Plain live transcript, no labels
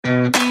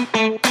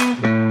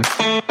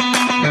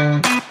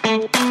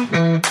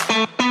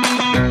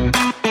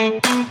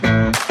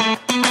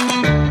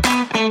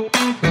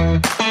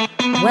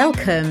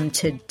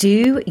welcome to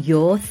Do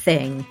Your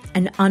Thing,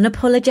 an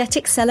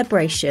unapologetic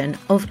celebration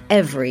of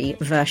every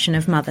version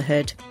of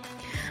motherhood.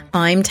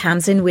 I'm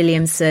Tamsin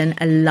Williamson,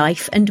 a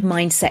life and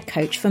mindset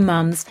coach for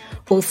mums,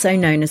 also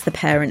known as the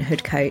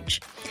Parenthood Coach.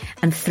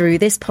 And through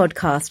this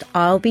podcast,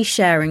 I'll be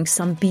sharing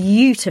some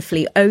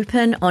beautifully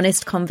open,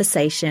 honest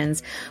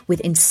conversations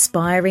with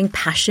inspiring,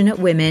 passionate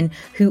women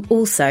who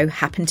also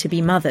happen to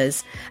be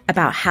mothers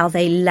about how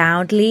they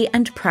loudly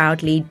and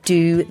proudly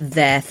do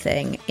their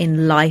thing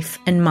in life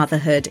and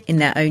motherhood in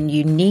their own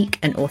unique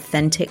and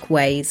authentic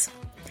ways.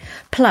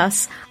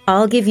 Plus,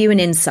 I'll give you an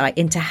insight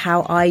into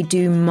how I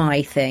do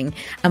my thing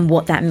and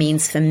what that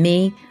means for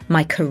me,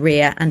 my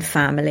career and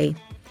family.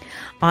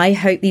 I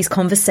hope these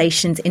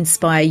conversations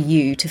inspire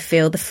you to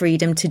feel the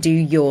freedom to do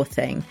your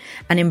thing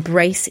and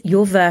embrace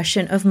your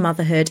version of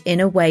motherhood in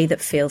a way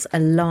that feels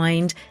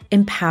aligned,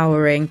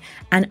 empowering,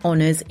 and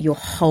honours your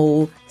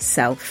whole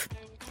self.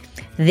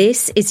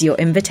 This is your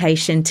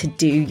invitation to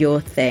do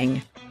your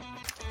thing.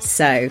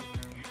 So,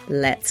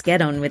 let's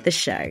get on with the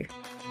show.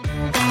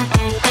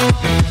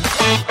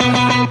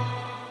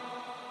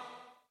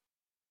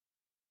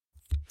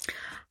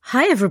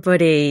 Hi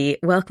everybody,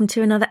 welcome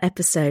to another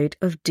episode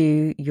of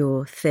Do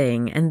Your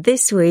Thing, and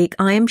this week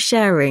I am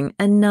sharing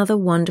another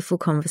wonderful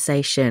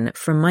conversation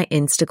from my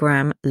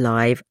Instagram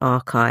live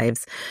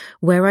archives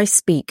where I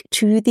speak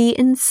to the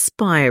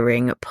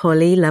inspiring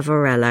Polly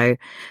Lavarello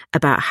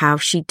about how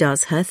she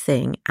does her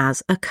thing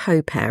as a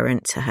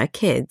co-parent to her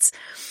kids.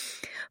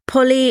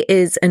 Polly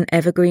is an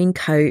evergreen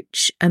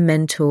coach, a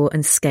mentor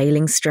and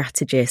scaling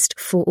strategist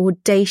for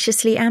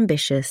audaciously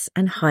ambitious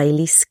and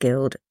highly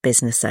skilled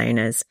business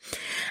owners.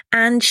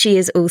 And she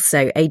is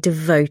also a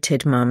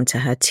devoted mum to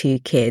her two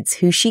kids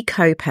who she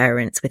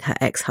co-parents with her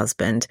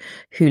ex-husband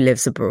who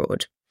lives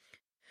abroad.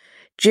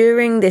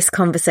 During this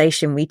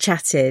conversation, we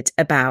chatted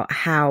about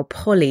how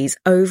Polly's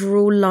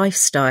overall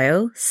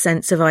lifestyle,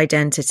 sense of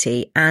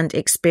identity, and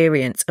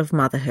experience of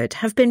motherhood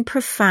have been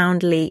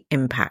profoundly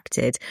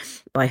impacted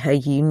by her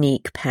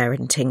unique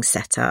parenting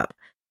setup.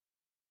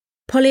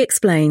 Polly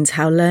explains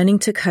how learning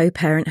to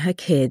co-parent her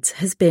kids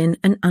has been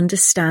an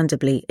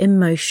understandably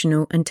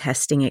emotional and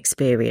testing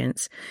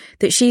experience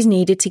that she's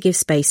needed to give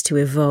space to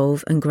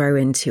evolve and grow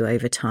into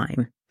over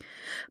time.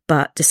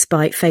 But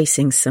despite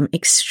facing some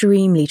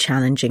extremely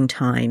challenging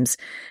times,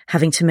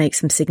 having to make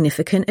some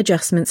significant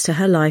adjustments to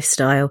her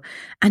lifestyle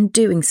and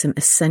doing some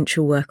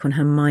essential work on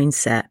her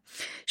mindset,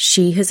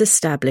 she has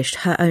established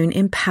her own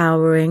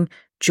empowering,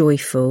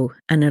 joyful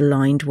and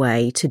aligned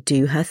way to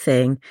do her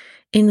thing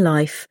in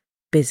life,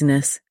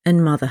 business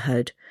and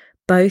motherhood,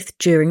 both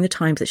during the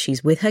times that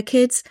she's with her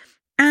kids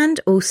and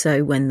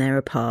also when they're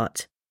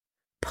apart.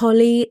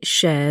 Polly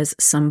shares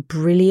some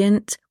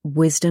brilliant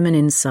wisdom and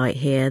insight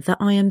here that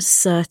I am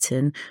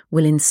certain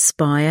will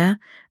inspire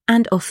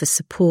and offer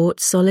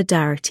support,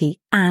 solidarity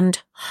and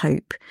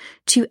hope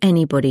to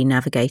anybody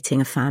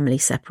navigating a family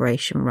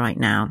separation right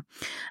now.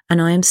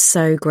 And I am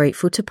so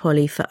grateful to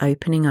Polly for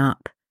opening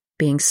up,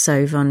 being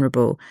so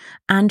vulnerable,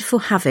 and for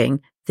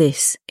having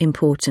this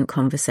important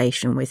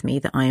conversation with me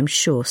that I am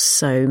sure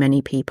so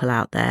many people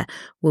out there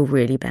will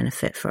really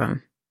benefit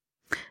from.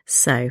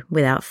 So,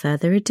 without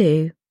further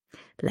ado,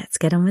 let's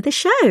get on with the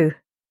show.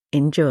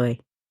 Enjoy.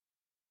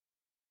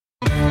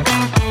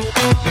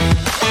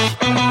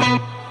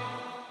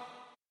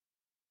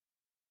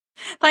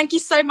 Thank you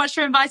so much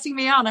for inviting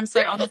me on. I'm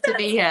so honoured to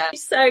be here. Thank you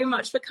so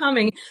much for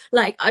coming.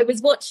 I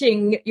was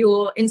watching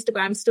your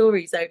Instagram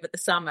stories over the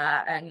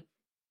summer and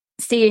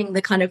seeing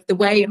the kind of the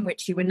way in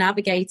which you were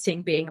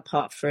navigating being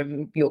apart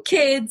from your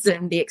kids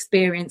and the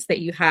experience that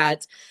you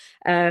had.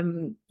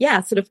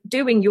 Sort of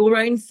doing your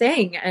own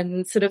thing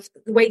and sort of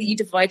the way that you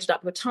divided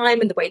up your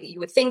time and the way that you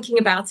were thinking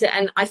about it.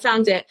 And I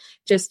found it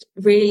just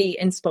really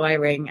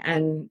inspiring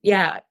and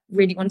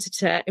really wanted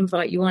to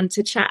invite you on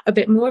to chat a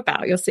bit more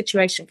about your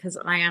situation because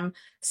I am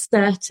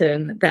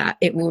certain that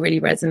it will really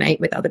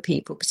resonate with other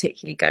people,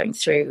 particularly going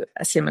through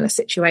a similar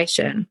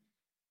situation.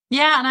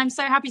 Yeah, and I'm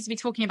so happy to be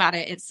talking about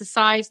it. It's a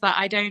side that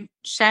I don't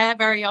share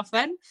very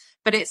often,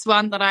 but it's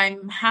one that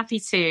I'm happy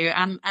to.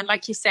 And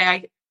like you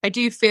say, I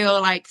do feel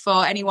like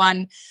for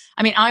anyone,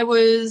 I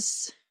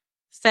was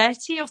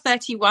 30 or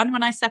 31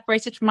 when I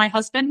separated from my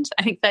husband.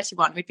 I think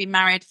 31. We'd been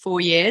married 4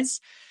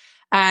 years.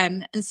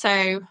 And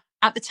so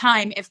at the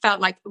time, it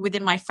felt like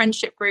within my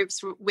friendship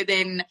groups,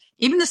 within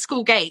even the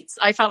school gates,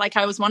 I felt like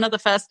I was one of the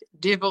first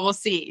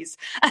divorcees.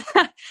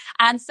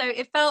 And so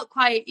it felt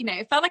quite,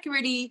 it felt like a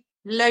really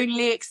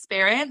lonely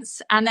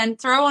experience. And then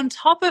throw on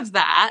top of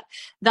that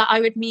I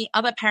would meet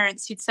other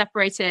parents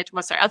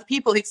other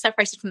people who'd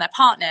separated from their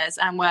partners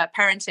and were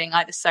parenting,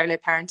 either solo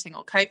parenting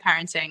or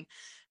co-parenting,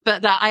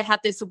 but that I had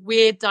this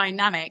weird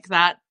dynamic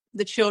that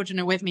the children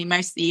are with me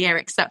most of the year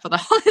except for the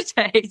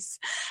holidays.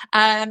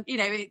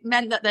 It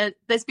meant that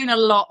there's been a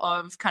lot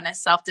of kind of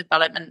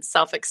self-development,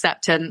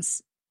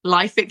 self-acceptance,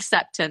 life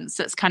acceptance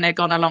that's kind of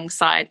gone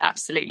alongside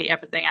absolutely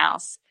everything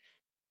else.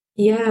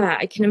 Yeah,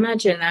 I can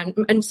imagine.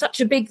 And such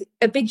a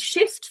big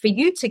shift for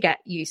you to get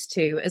used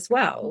to as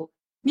well.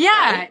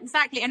 Yeah, right?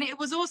 exactly. And it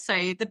was also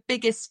the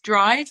biggest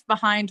drive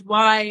behind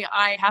why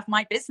I have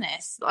my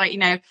business. Like,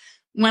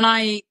 when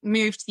I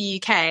moved to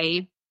the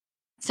UK,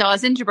 so I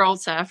was in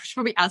Gibraltar. I should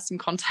probably add some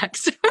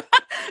context for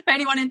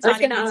anyone I was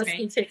entirely going to new to ask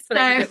me. you to explain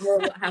a bit more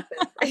what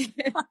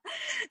happened.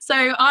 So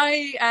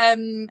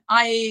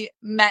I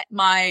met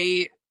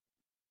my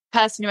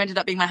person who ended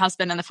up being my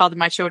husband and the father of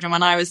my children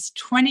when I was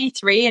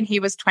 23 and he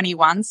was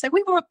 21. So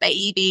we were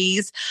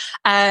babies.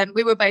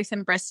 We were both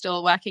in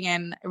Bristol working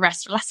in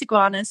Las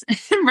Iguanas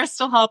in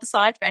Bristol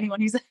Harbourside for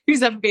anyone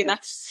who's ever been there.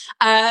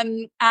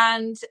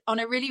 And on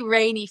a really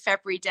rainy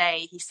February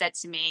day, he said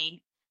to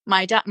me,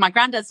 my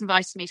granddad's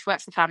invited me to work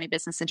for the family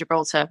business in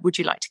Gibraltar. Would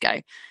you like to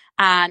go?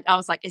 And I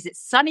was like, is it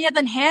sunnier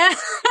than here?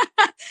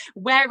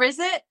 Where is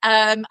it?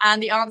 And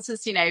the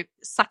answers,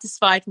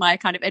 satisfied my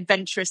kind of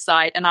adventurous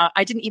side. And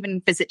I didn't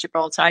even visit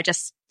Gibraltar. I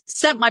just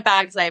sent my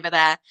bags over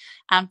there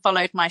and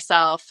followed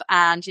myself.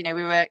 And, we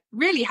were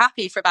really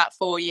happy for about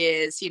 4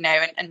 years,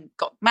 and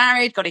got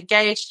married, got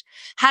engaged,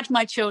 had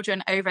my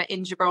children over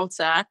in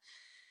Gibraltar.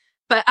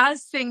 But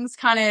as things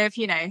kind of,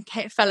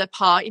 fell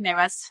apart,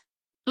 as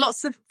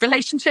lots of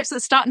relationships that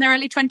start in their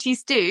early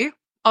 20s do,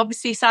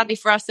 obviously, sadly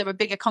for us, there were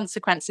bigger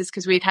consequences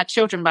because we'd had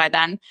children by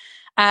then.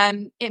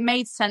 It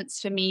made sense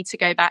for me to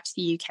go back to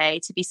the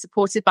UK to be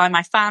supported by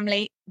my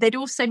family. They'd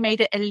also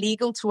made it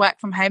illegal to work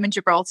from home in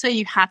Gibraltar.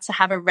 You had to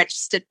have a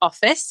registered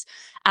office.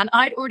 And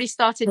I'd already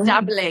started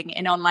dabbling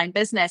in online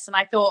business. And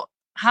I thought,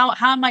 how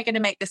am I going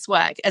to make this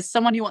work? As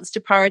someone who wants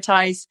to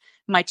prioritize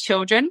my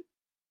children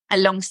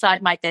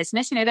alongside my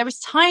business, they were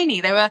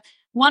tiny. They were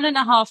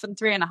 1.5 and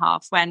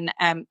 3.5 when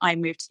I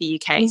moved to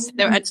the UK. So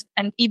they were,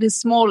 and even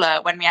smaller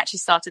when we actually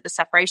started the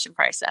separation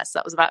process.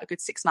 That was about a good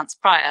 6 months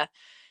prior.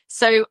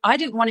 So I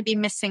didn't want to be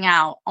missing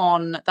out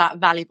on that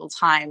valuable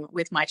time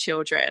with my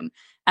children.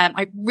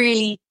 I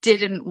really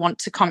didn't want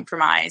to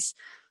compromise.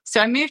 So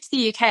I moved to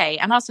the UK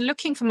and I was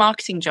looking for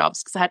marketing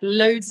jobs because I had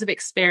loads of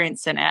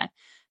experience in it.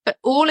 But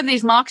all of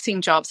these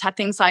marketing jobs had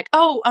things like,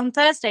 on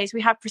Thursdays,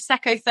 we have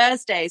Prosecco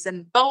Thursdays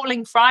and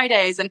bowling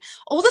Fridays and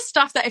all the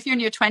stuff that if you're in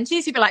your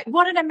 20s, you'd be like,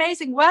 what an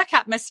amazing work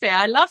atmosphere.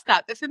 I love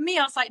that. But for me,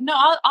 I was like, no,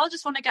 I'll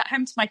just want to get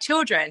home to my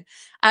children.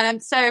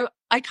 So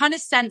I kind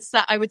of sensed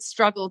that I would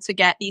struggle to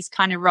get these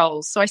kind of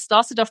roles. So I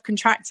started off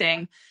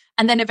contracting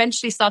and then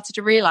eventually started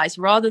to realize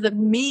rather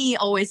than me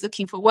always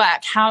looking for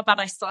work, how about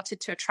I started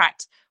to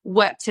attract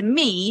work to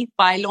me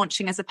by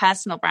launching as a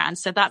personal brand.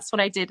 So that's what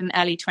I did in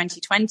early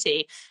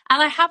 2020.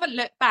 And I haven't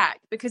looked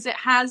back because it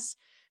has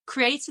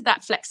created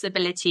that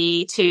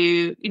flexibility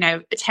to,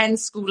 attend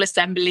school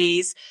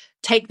assemblies,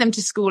 take them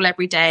to school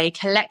every day,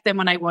 collect them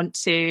when I want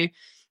to.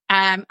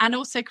 And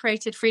also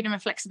created freedom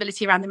and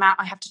flexibility around the amount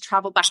I have to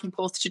travel back and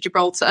forth to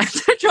Gibraltar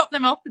to drop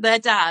them off with their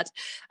dad.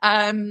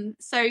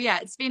 So yeah,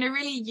 it's been a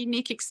really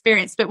unique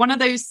experience, but one of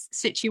those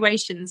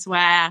situations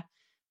where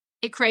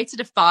it created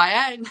a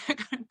fire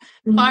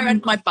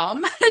under my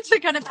bum to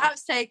kind of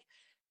perhaps take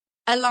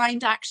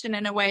aligned action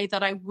in a way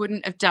that I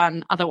wouldn't have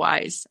done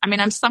otherwise. I mean,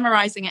 I'm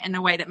summarizing it in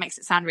a way that makes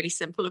it sound really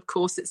simple. Of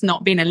course, it's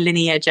not been a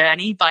linear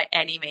journey by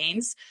any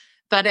means,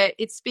 but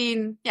it's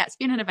been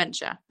an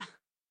adventure.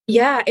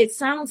 Yeah, it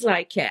sounds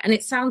like it. And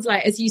it sounds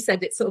like, as you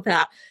said, it's sort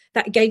of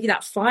that gave you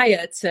that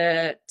fire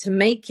to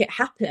make it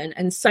happen.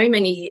 And so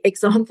many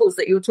examples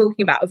that you're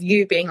talking about of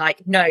you being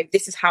like, no,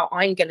 this is how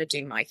I'm going to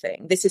do my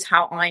thing. This is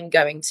how I'm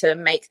going to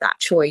make that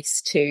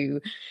choice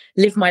to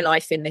live my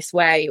life in this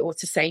way or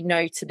to say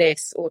no to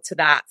this or to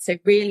that. So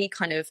really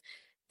kind of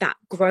that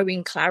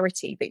growing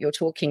clarity that you're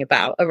talking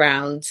about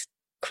around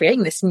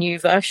creating this new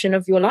version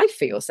of your life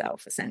for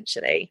yourself,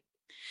 essentially.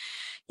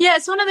 Yeah,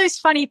 it's one of those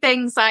funny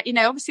things that,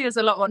 obviously there's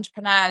a lot of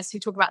entrepreneurs who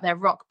talk about their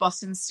rock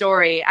bottom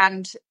story.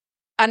 And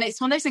it's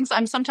one of those things that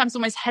I'm sometimes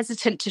almost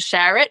hesitant to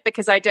share it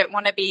because I don't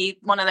want to be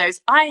one of those,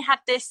 I had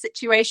this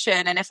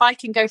situation and if I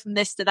can go from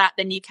this to that,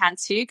 then you can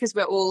too, because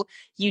we're all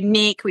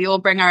unique. We all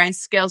bring our own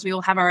skills. We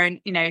all have our own,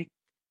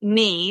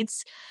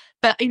 needs.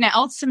 But,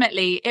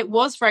 ultimately it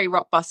was very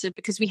rock bottom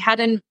because we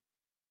hadn't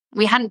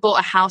bought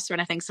a house or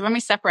anything. So when we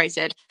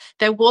separated,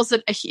 there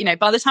wasn't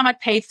by the time I'd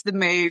paid for the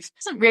move, there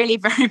wasn't really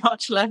very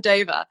much left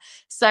over.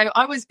 So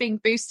I was being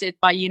boosted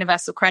by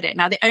Universal Credit.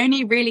 Now, the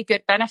only really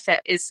good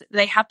benefit is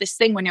they have this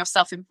thing when you're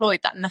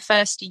self-employed that in the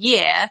first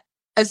year,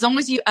 as long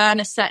as you earn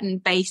a certain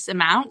base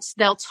amount,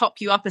 they'll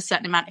top you up a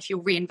certain amount if you're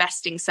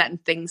reinvesting certain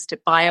things to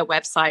buy a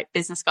website,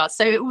 business cards.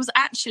 So it was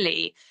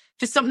actually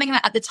for something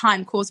that at the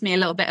time caused me a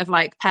little bit of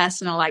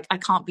personal, I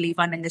can't believe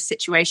I'm in this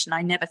situation.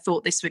 I never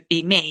thought this would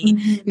be me.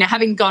 Mm-hmm.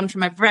 Having gone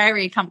from a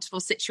very comfortable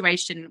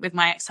situation with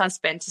my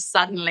ex-husband to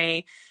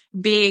suddenly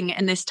being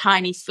in this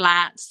tiny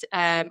flat,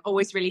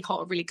 always really hot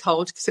or really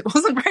cold because it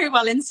wasn't very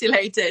well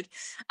insulated.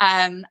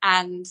 And,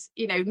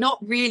 not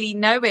really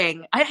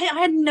knowing, I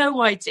had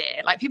no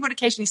idea. People would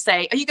occasionally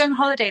say, are you going on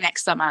holiday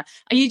next summer?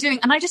 Are you doing,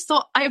 and I just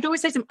thought, I would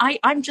always say to them,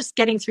 I'm just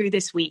getting through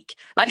this week.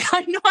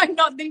 I know I'm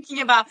not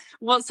thinking about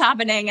what's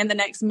happening in the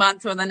next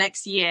month or the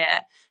next year.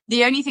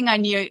 The only thing I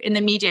knew in the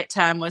immediate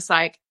term was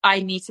like,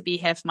 I need to be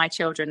here for my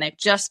children. They've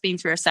just been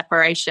through a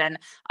separation.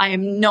 I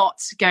am not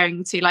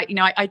going to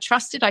I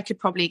trusted I could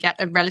probably get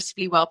a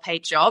relatively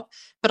well-paid job,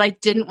 but I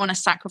didn't want to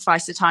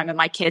sacrifice the time of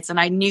my kids.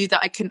 And I knew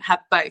that I couldn't have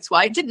both.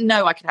 Well, I didn't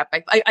know I could have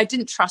both. I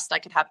didn't trust I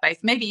could have both.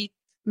 Maybe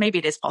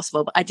it is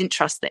possible, but I didn't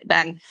trust it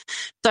then.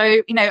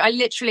 So, I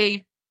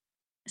literally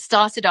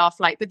started off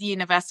like with the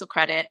universal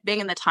credit,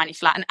 being in the tiny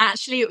flat. And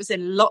actually it was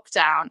in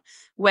lockdown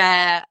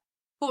where,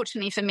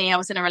 fortunately for me, I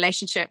was in a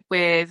relationship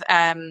with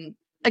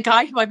a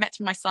guy who I met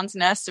through my son's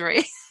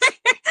nursery.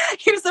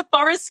 He was a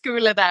forest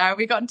schooler there.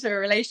 We got into a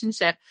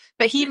relationship,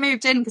 but he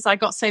moved in because I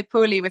got so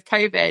poorly with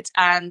COVID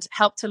and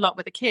helped a lot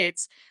with the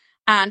kids.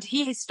 And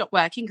he stopped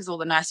working because all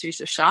the nurseries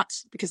were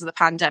shut because of the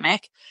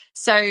pandemic.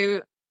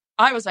 So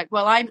I was like,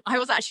 well, I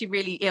was actually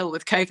really ill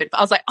with COVID, but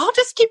I was like, I'll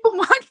just keep on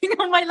working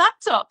on my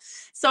laptop.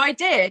 So I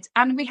did.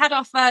 And we had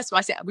our first,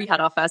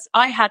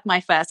 I had my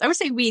first, I would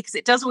say we, because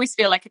it does always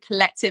feel like a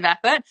collective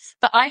effort,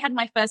 but I had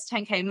my first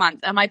 10K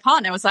month and my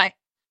partner was like,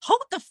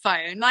 hold the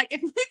phone. Like,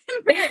 if you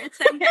can bring it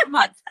to 10K a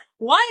month,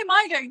 why am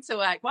I going to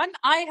work? Why don't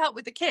I help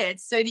with the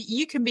kids so that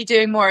you can be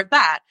doing more of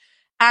that?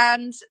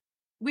 And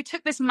we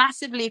took this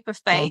massive leap of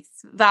faith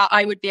that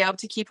I would be able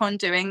to keep on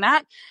doing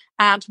that,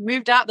 and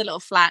moved out the little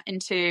flat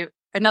into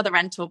another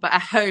rental, but a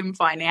home,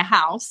 finally a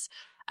house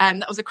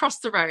that was across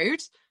the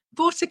road.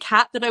 Bought a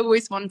cat that I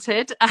always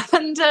wanted,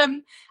 and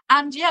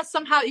yeah,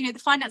 somehow the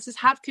finances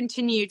have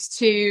continued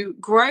to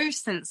grow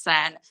since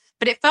then.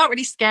 But it felt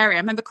really scary. I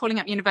remember calling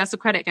up Universal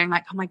Credit, going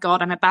like, "Oh my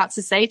God, I'm about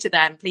to say to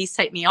them, please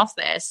take me off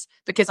this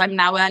because I'm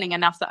now earning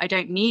enough that I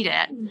don't need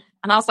it."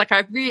 And I was like,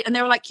 and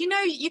they were like,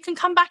 you can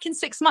come back in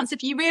 6 months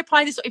if you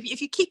reapply this.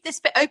 If you keep this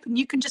bit open,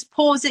 you can just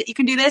pause it. You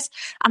can do this.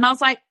 And I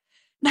was like,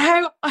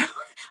 no,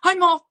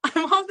 I'm off.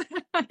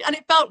 And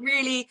it felt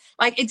really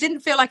like, it didn't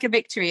feel like a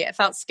victory. It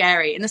felt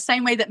scary in the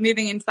same way that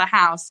moving into the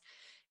house,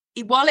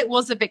 while it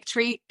was a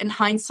victory in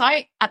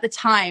hindsight, at the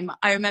time,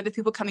 I remember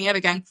people coming over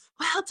going,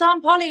 well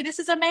done, Polly, this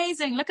is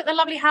amazing. Look at the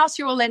lovely house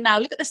you're all in now.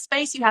 Look at the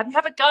space you have. You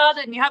have a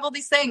garden, you have all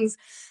these things.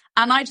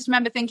 And I just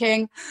remember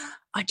thinking,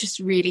 I just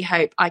really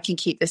hope I can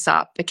keep this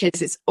up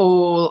because it's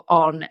all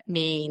on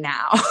me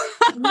now.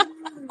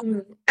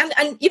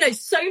 And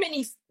so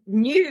many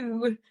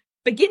new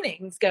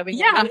beginnings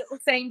going on at the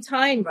same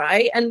time,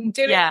 right? And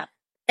doing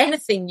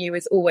anything new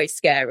is always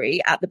scary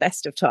at the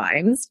best of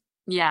times.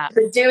 Yeah.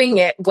 But doing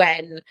it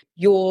when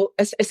you're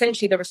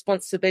essentially the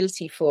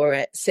responsibility for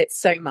it sits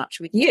so much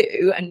with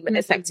you and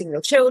affecting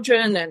your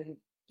children and,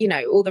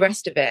 all the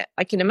rest of it,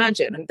 I can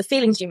imagine. And the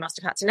feelings you must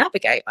have had to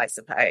navigate, I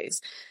suppose.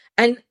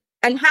 And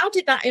how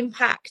did that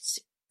impact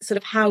sort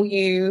of how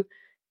you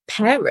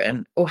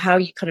parent or how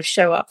you kind of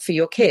show up for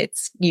your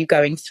kids, you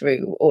going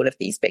through all of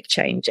these big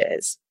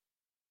changes?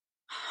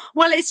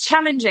 Well, it's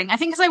challenging. I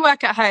think as I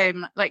work at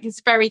home, like it's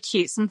very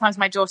cute. Sometimes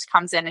my daughter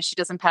comes in and she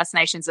does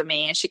impersonations of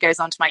me and she goes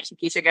onto my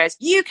computer and goes,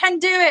 "You can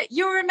do it.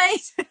 You're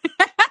amazing."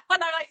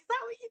 And I'm like, "Is that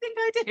what you think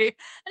I do?"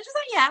 And she's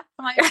like, "Yeah."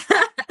 I'm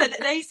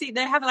like,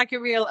 they have like a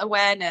real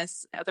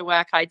awareness of the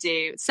work I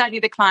do. Certainly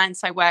the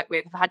clients I work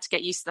with have had to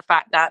get used to the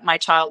fact that my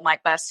child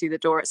might burst through the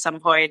door at some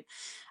point.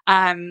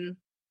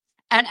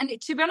 And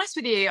to be honest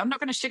with you, I'm not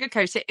going to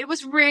sugarcoat it. It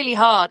was really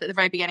hard at the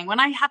very beginning.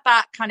 When I had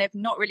that kind of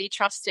not really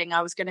trusting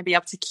I was going to be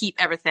able to keep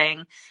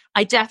everything,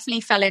 I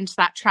definitely fell into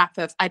that trap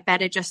of I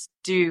better just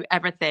do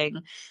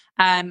everything.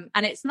 And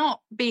it's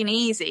not been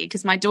easy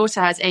because my daughter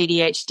has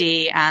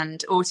ADHD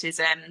and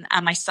autism,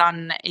 and my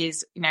son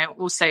is,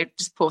 also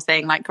just poor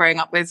thing, like growing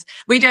up with,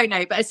 we don't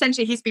know, but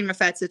essentially he's been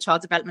referred to the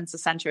Child Developmental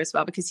Centre as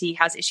well because he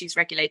has issues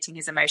regulating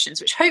his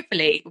emotions, which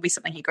hopefully will be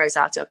something he grows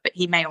out of, but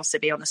he may also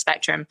be on the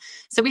spectrum.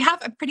 So we have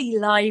a pretty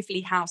lively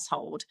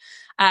household.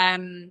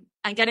 And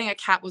getting a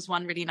cat was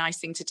one really nice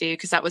thing to do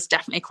because that was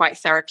definitely quite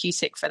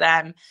therapeutic for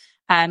them.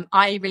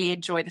 I really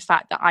enjoy the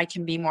fact that I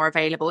can be more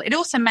available. It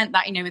also meant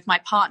that, with my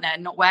partner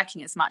not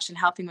working as much and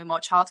helping with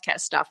more childcare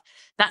stuff,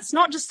 that's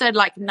not just a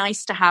like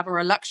nice to have or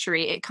a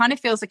luxury. It kind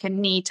of feels like a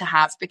need to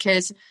have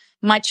because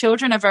my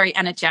children are very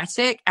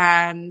energetic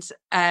and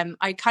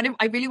I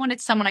really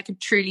wanted someone I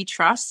could truly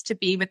trust to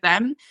be with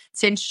them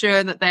to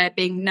ensure that they're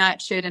being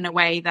nurtured in a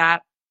way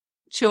that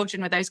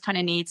children with those kind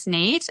of needs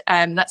need,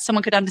 that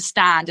someone could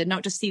understand and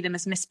not just see them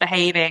as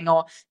misbehaving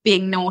or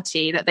being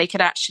naughty, that they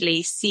could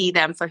actually see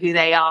them for who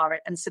they are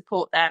and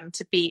support them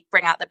to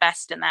bring out the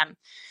best in them.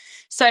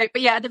 So,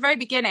 but yeah, at the very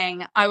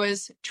beginning, I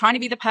was trying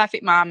to be the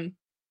perfect mum,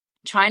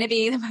 trying to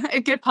be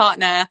a good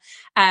partner,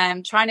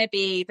 trying to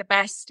be the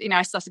best,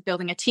 I started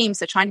building a team.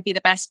 So trying to be the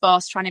best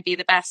boss, trying to be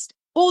the best,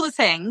 all the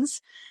things.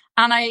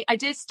 And I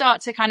did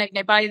start to kind of,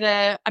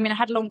 I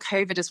had long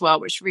COVID as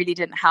well, which really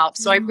didn't help.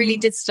 So I really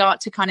did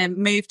start to kind of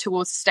move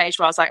towards the stage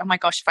where I was like, oh my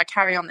gosh, if I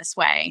carry on this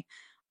way,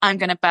 I'm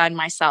going to burn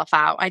myself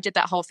out. I did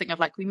that whole thing of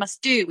like, we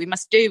must do.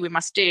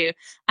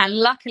 And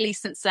luckily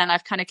since then,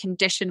 I've kind of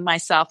conditioned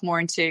myself more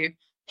into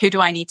who do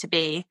I need to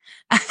be?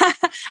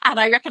 And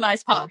I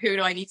recognize part of who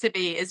do I need to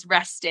be is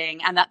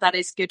resting, and that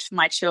is good for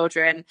my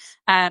children,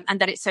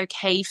 and that it's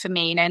okay for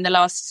me. In the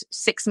last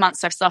 6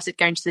 months, I've started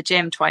going to the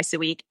gym twice a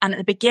week. And at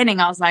the beginning,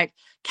 I was like,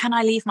 can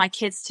I leave my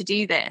kids to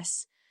do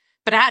this?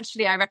 But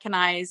actually, I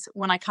recognize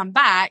when I come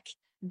back,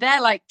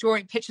 they're like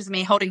drawing pictures of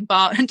me holding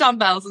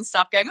dumbbells and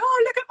stuff, going,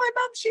 oh, look at my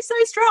mum, she's so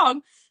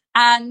strong.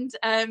 And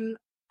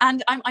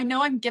I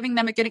know I'm giving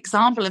them a good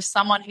example of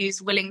someone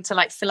who's willing to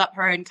like fill up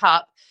her own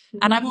cup.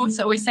 And I'm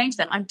also always saying to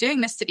them, I'm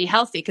doing this to be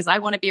healthy because I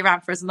want to be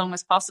around for as long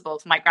as possible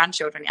for my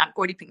grandchildren. I'm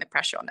already putting the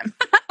pressure on them.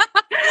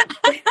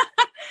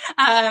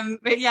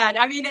 But yeah,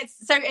 I mean,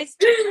 it's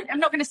I'm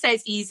not going to say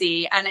it's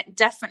easy, and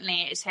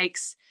it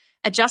takes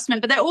adjustment,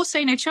 but they're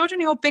also,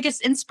 children are your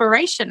biggest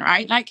inspiration,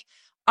 right? Like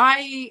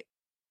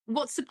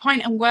what's the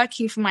point in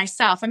working for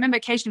myself? I remember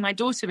occasionally my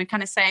daughter would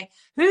kind of say,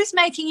 who's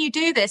making you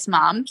do this,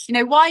 mum?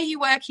 Why are you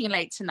working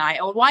late tonight?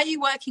 Or why are you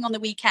working on the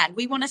weekend?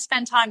 We want to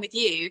spend time with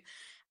you.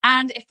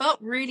 And it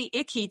felt really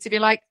icky to be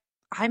like,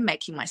 I'm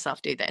making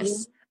myself do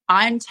this.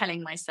 I'm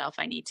telling myself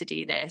I need to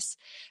do this.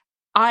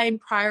 I'm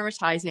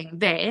prioritizing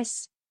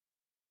this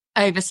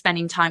over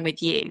spending time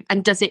with you.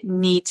 And does it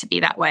need to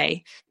be that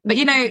way? But,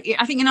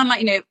 I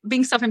think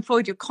being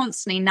self-employed, you're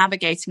constantly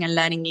navigating and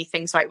learning new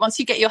things, right? Once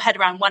you get your head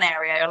around one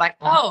area, you're like,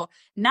 oh,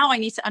 now I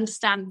need to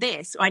understand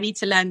this, or I need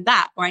to learn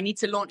that, or I need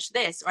to launch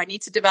this, or I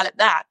need to develop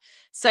that.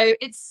 So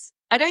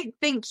I don't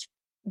think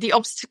the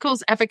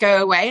obstacles ever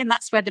go away. And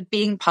that's where the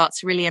being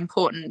part's really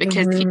important,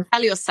 because you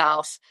tell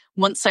yourself,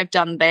 once I've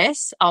done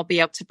this, I'll be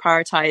able to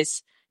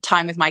prioritize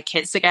time with my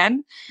kids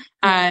again.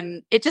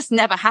 It just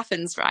never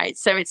happens, right?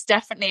 So it's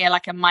definitely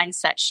like a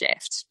mindset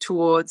shift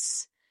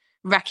towards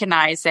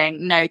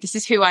recognizing, no, this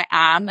is who I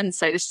am. And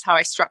so this is how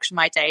I structure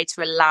my day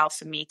to allow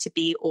for me to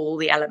be all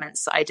the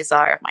elements that I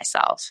desire of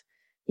myself.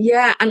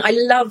 Yeah. And I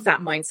love that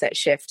mindset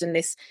shift and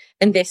this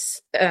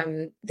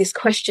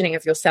questioning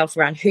of yourself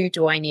around who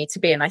do I need to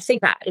be? And I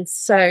think that is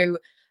so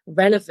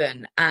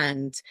relevant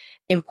and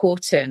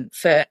important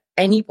for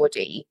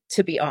anybody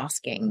to be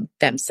asking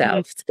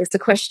themselves. It's a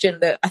question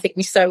that I think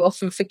we so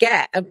often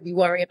forget, and we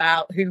worry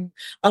about who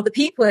other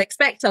people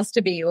expect us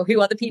to be or who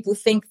other people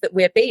think that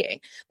we're being.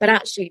 But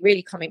actually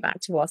really coming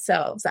back to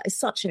ourselves, that is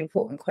such an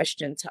important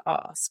question to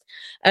ask.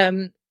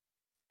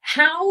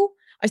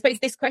 I suppose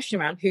this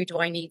question around who do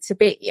I need to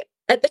be,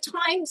 at the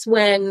times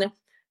when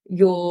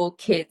your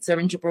kids are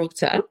in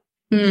Gibraltar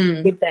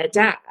with their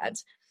dad,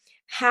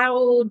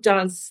 how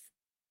does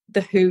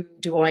the who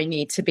do I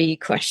need to be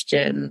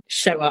question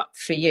show up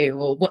for you?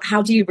 Or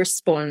how do you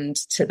respond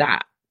to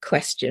that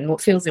question?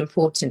 What feels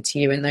important to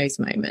you in those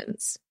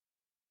moments?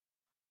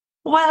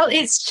 Well,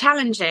 it's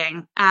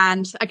challenging,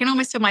 and I can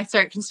almost feel my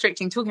throat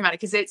constricting talking about it,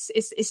 because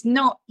it's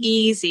not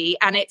easy.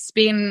 And it's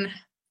been,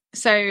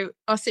 so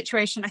our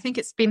situation, I think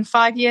it's been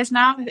 5 years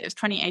now. It was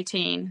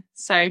 2018.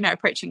 So no,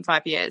 approaching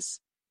 5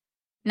 years.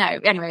 No,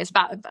 anyway,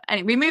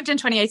 we moved in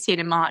 2018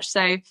 in March.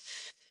 So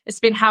it's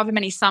been however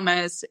many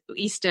summers,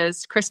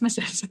 Easters,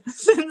 Christmases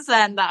since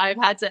then that I've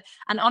had to,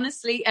 and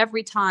honestly,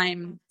 every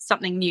time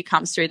something new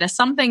comes through, there's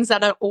some things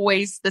that are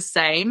always the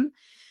same.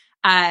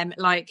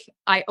 Like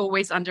I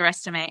always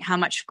underestimate how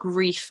much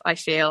grief I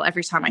feel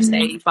every time I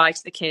say bye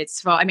to the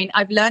kids.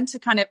 I've learned to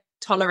kind of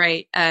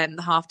tolerate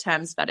the half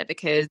terms better,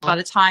 because by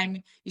the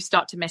time you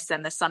start to miss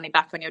them, they're suddenly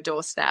back on your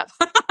doorstep.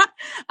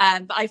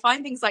 But I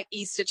find things like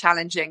Easter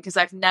challenging, because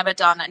I've never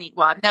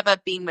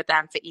been with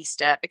them for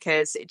Easter,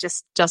 because it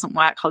just doesn't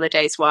work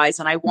holidays wise,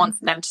 and I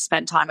want them to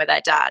spend time with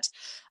their dad.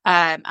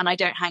 And I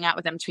don't hang out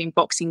with them between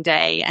Boxing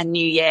Day and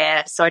New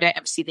Year, so I don't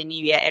ever see the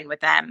New Year in with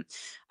them.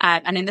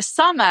 And in the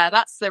summer,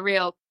 that's the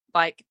real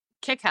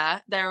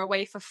kicker. They're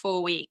away for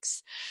 4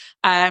 weeks,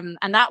 and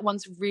that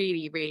one's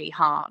really, really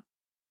hard.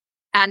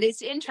 And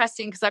it's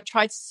interesting because I've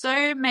tried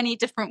so many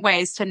different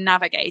ways to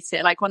navigate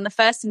it. Like one of the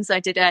first things I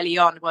did early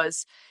on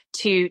was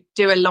to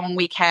do a long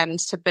weekend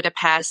to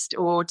Budapest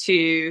or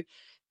to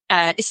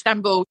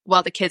Istanbul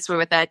while the kids were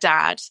with their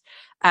dad.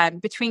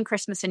 Between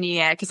Christmas and New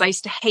Year, because I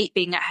used to hate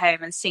being at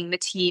home and seeing the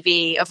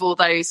TV of all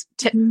those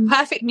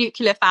perfect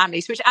nuclear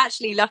families, which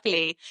actually,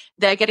 luckily,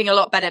 they're getting a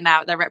lot better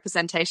now at their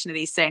representation of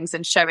these things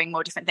and showing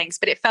more different things.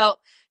 But it felt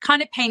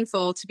kind of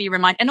painful to be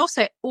reminded. And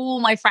also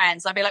all my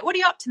friends, I'd be like, what are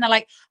you up to? And they're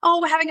like,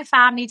 oh, we're having a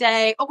family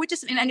day. Oh,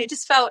 and it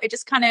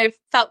just kind of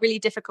felt really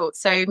difficult.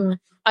 So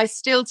I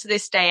still to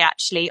this day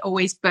actually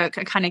always book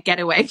a kind of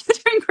getaway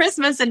between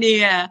Christmas and New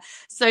Year,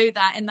 so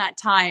that in that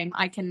time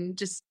I can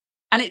just,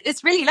 and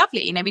it's really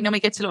lovely. We normally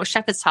go to a little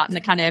shepherd's hut in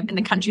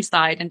the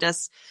countryside and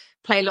just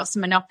play lots of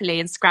Monopoly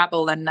and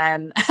Scrabble and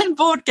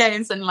board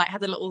games, and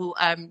have a little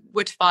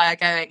wood fire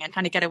going and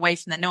kind of get away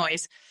from the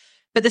noise.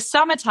 But the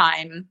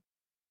summertime,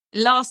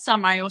 last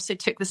summer, I also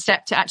took the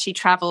step to actually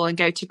travel and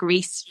go to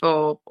Greece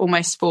for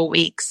almost 4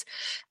 weeks.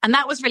 And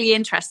that was really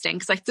interesting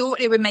because I thought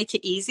it would make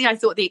it easy. I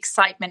thought the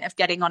excitement of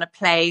getting on a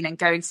plane and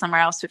going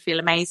somewhere else would feel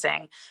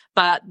amazing.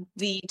 But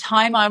the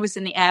time I was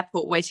in the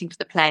airport waiting for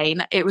the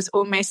plane, it was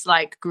almost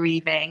like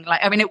grieving.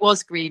 Like, I mean, it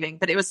was grieving,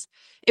 but it was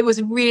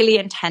really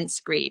intense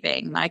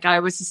grieving. Like,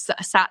 I was just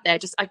sat there,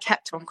 I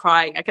kept on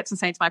crying. I kept on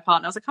saying to my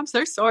partner, I was like, I'm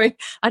so sorry.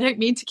 I don't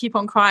mean to keep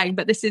on crying,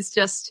 but this is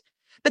just...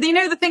 But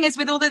the thing is,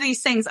 with all of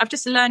these things, I've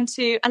just learned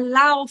to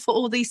allow for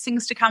all these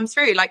things to come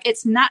through. Like,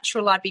 it's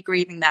natural I'd be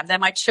grieving them. They're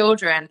my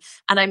children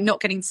and I'm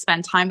not getting to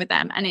spend time with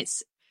them. And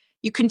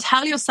you can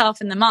tell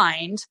yourself in the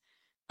mind,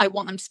 I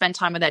want them to spend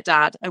time with their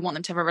dad. I want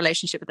them to have a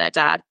relationship with their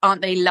dad.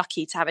 Aren't they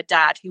lucky to have a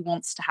dad who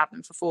wants to have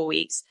them for 4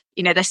 weeks?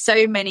 There's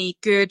so many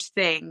good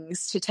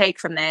things to take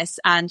from this.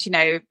 And,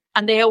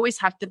 and they always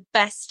have the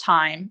best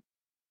time.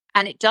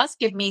 And it does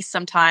give me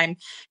some time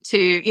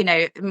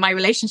to, my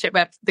relationship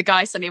where the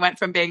guy suddenly went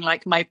from being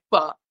like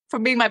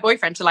from being my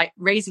boyfriend to like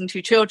raising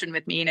 2 children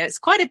with me. It's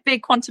quite a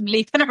big quantum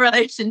leap in a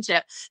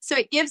relationship. So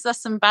it gives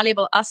us some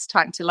valuable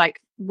time to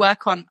like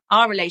work on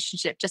our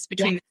relationship just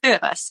between the two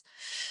of us.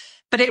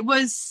 But it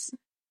was,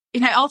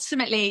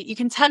 ultimately you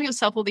can tell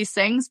yourself all these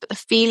things, but the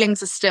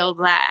feelings are still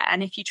there.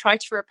 And if you try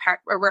to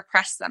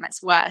repress them,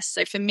 it's worse.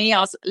 So for me,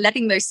 I was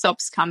letting those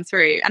sobs come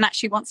through. And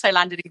actually, once I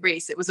landed in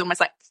Greece, it was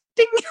almost like,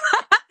 ding.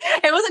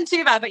 It wasn't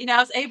too bad, but, I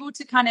was able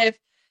to kind of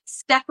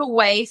step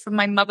away from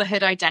my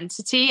motherhood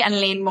identity and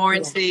lean more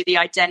into the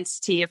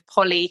identity of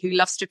Polly, who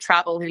loves to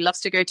travel, who loves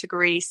to go to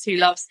Greece, who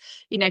loves,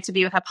 to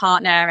be with her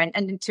partner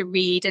and to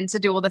read and to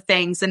do all the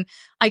things. And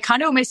I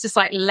kind of almost just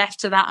like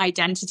left to that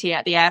identity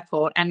at the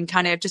airport and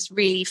kind of just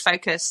really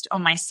focused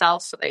on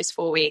myself for those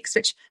 4 weeks,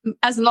 which,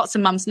 as lots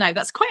of mums know,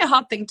 that's quite a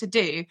hard thing to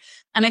do.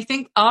 And I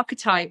think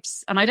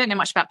archetypes, and I don't know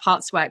much about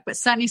parts work, but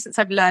certainly since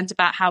I've learned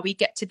about how we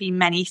get to be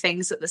many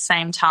things at the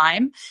same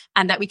time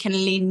and that we can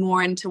lean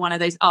more into one of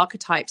those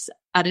archetypes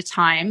at a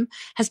time,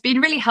 has been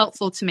really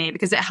helpful to me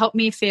because it helped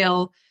me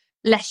feel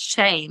less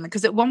shame.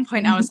 Because at one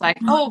point I was like,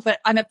 oh, but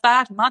I'm a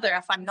bad mother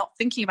if I'm not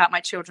thinking about my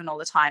children all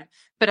the time.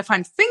 But if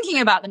I'm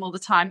thinking about them all the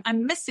time,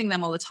 I'm missing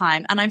them all the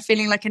time and I'm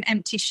feeling like an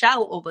empty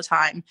shell all the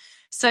time.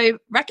 So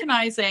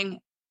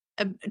recognizing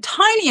a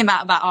tiny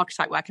amount of that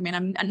archetype work. I mean,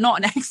 I'm not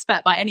an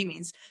expert by any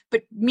means,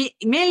 but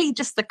merely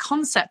just the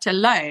concept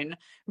alone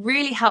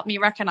really helped me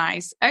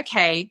recognize,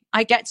 okay,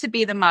 I get to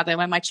be the mother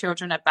when my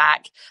children are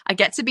back. I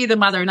get to be the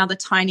mother in other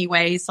tiny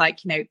ways,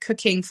 like,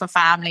 cooking for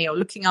family or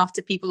looking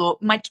after people, or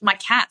my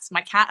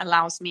cat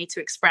allows me to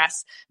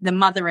express the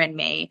mother in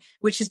me,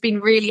 which has been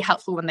really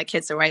helpful when the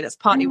kids are away. That's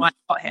partly why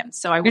I got him.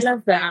 So I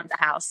love that. around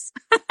the house.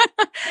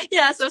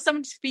 Yeah. So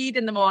someone to feed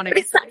in the morning. But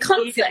it's that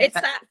comfort.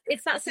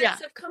 It's that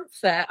sense of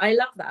comfort. I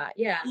love that.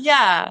 Yeah.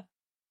 Yeah.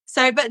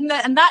 So, and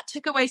that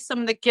took away some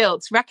of the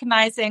guilt,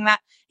 recognizing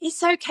that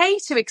it's okay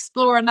to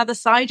explore another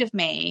side of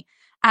me.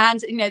 And,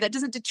 that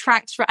doesn't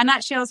detract from, and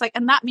actually I was like,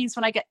 and that means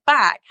when I get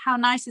back, how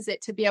nice is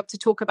it to be able to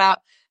talk about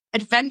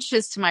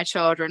adventures to my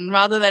children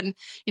rather than,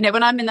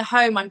 when I'm in the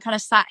home, I'm kind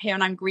of sat here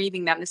and I'm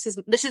grieving them. This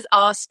is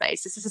our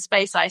space. This is a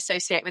space I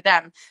associate with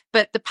them.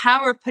 But the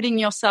power of putting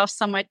yourself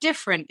somewhere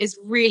different is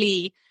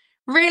really,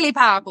 really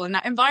powerful. And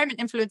that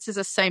environment influences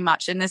us so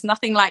much. And there's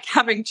nothing like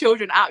having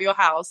children out your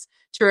house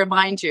to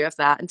remind you of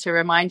that and to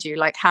remind you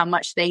like how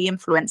much they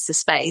influence the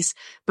space.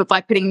 But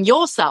by putting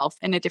yourself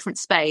in a different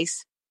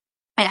space,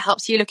 it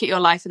helps you look at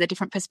your life with a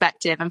different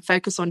perspective and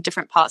focus on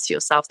different parts of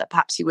yourself that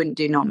perhaps you wouldn't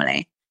do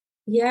normally.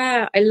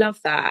 Yeah, I love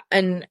that.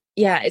 And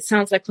yeah, it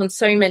sounds like on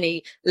so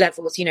many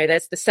levels,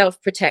 there's the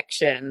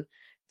self-protection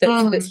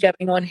that's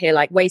going on here,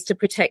 like ways to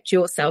protect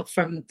yourself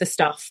from the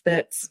stuff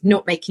that's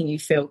not making you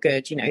feel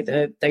good,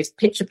 those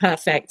picture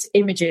perfect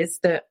images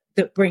that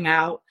bring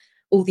out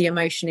all the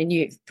emotion in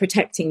you,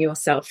 protecting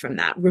yourself from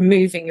that,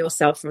 removing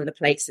yourself from the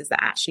places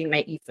that actually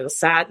make you feel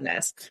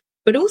sadness,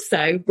 but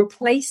also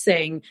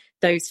replacing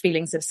those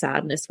feelings of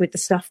sadness with the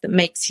stuff that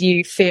makes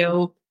you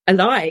feel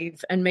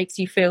alive and makes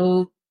you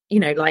feel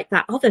like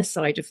that other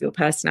side of your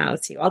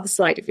personality, other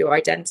side of your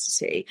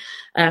identity,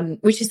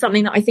 which is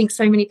something that I think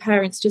so many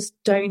parents just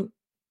don't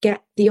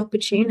get the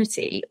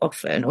opportunity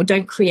often, or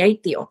don't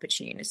create the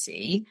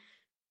opportunity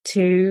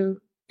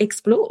to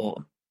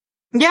explore.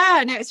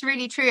 Yeah, no, it's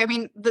really true. I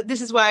mean,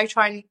 this is where I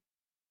try and,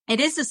 it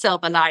is a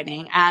silver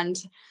lining and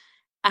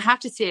I have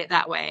to see it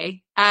that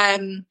way.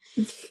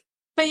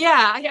 But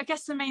yeah, I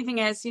guess the main thing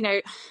is,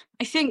 I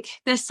think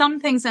there's some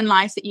things in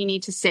life that you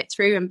need to sit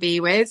through and be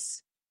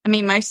with. I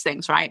mean, most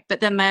things, right?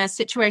 But then there are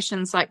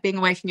situations like being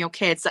away from your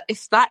kids.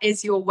 If that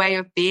is your way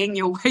of being,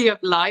 your way of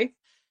life,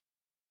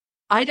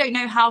 I don't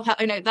know how,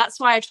 that's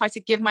why I try to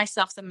give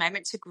myself the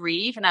moment to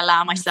grieve and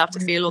allow myself to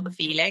feel all the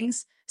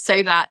feelings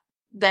so that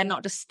they're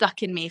not just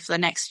stuck in me for the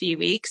next few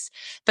weeks.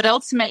 But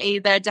ultimately,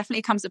 there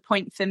definitely comes a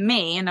point for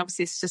me, and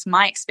obviously it's just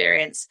my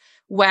experience,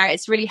 where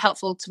it's really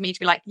helpful to me to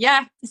be like,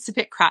 yeah, it's a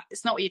bit crap.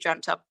 It's not what you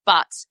dreamt of,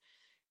 but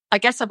I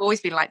guess I've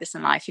always been like this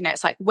in life.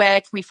 It's like,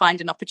 where can we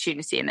find an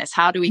opportunity in this?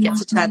 How do we get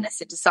to turn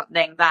this into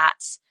something that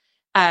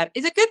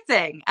is a good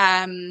thing?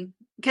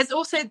 because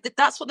also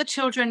that's what the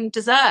children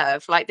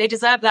deserve. Like, they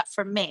deserve that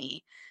from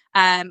me.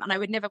 And I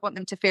would never want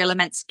them to feel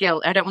immense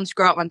guilt. I don't want to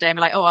grow up one day and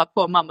be like, oh, our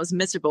poor mum was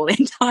miserable the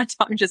entire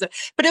time.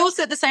 But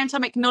also at the same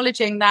time,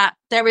 acknowledging that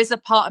there is a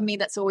part of me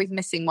that's always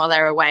missing while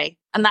they're away.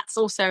 And that's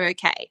also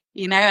okay,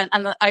 you know,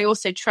 and I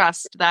also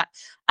trust that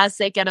as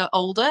they get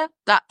older,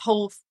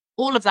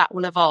 all of that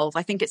will evolve.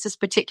 I think it's just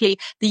particularly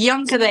the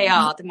younger they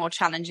are, the more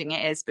challenging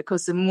it is,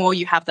 because the more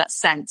you have that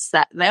sense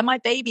that they're my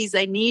babies,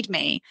 they need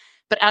me.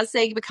 But as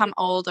they become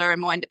older and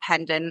more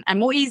independent and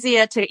more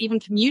easier to even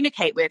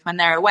communicate with when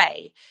they're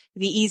away,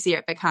 the easier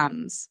it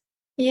becomes.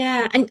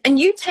 Yeah. And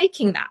you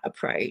taking that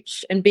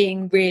approach and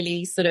being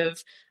really sort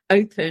of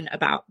open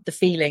about the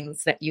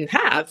feelings that you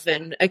have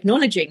and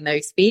acknowledging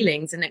those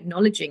feelings and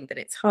acknowledging that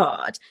it's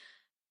hard.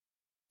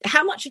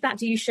 How much of that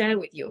do you share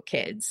with your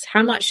kids?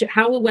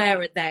 How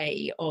aware are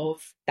they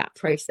of that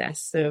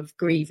process of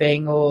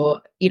grieving,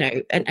 or, you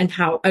know, and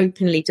how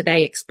openly do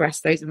they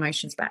express those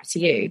emotions back to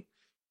you?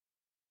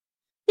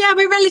 Yeah,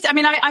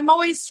 I'm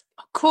always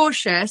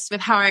cautious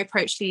with how I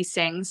approach these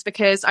things,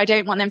 because I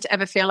don't want them to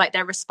ever feel like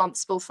they're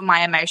responsible for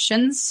my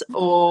emotions,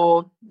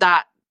 or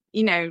that,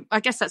 you know, I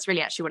guess that's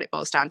really actually what it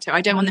boils down to.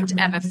 I don't want them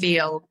to ever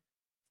feel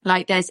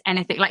like there's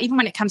anything, like, even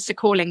when it comes to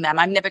calling them,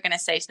 I'm never going to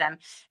say to them,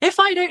 if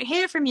I don't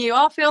hear from you,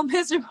 I'll feel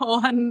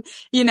miserable. And,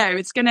 you know,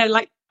 it's going to,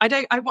 like,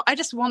 I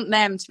just want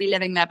them to be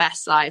living their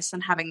best lives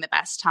and having the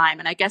best time.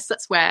 And I guess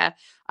that's where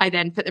I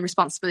then put the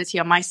responsibility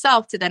on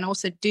myself to then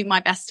also do my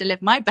best to live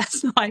my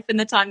best life in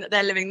the time that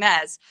they're living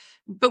theirs.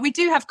 But we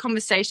do have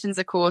conversations,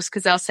 of course,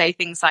 because they'll say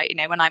things like, you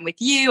know, when I'm with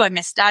you, I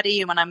miss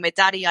daddy. And when I'm with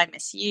daddy, I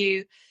miss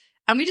you.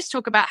 And we just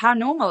talk about how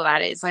normal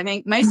that is. I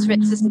think most of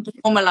it's just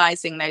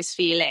normalizing those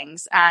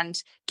feelings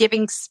and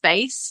giving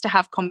space to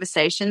have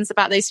conversations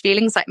about those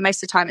feelings. Like,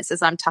 most of the time it's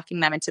as I'm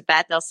tucking them into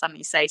bed, they'll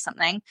suddenly say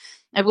something.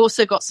 I've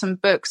also got some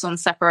books on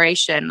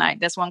separation. Like,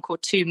 there's one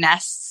called Two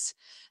Nests,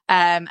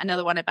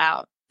 another one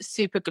about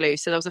super glue.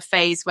 So there was a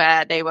phase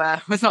where it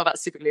was not about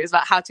super glue, it was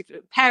about how to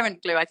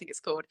parent glue, I think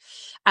it's called.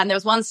 And there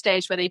was one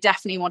stage where they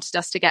definitely wanted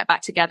us to get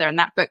back together. And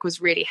that book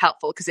was really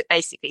helpful, because it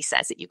basically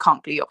says that you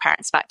can't glue your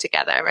parents back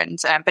together. And,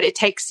 but it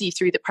takes you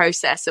through the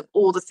process of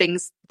all the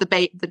things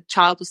the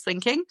child was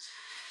thinking.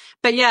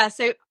 But yeah,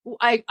 so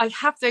I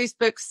have those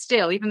books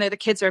still, even though the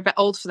kids are a bit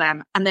old for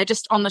them, and they're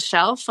just on the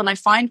shelf. And I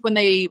find when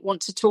they want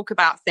to talk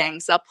about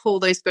things, I'll pull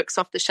those books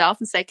off the shelf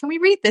and say, can we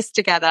read this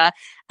together?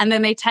 And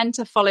then they tend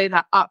to follow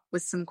that up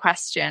with some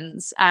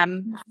questions.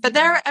 But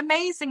they're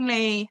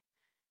amazingly,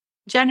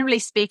 generally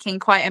speaking,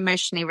 quite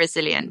emotionally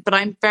resilient. But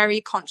I'm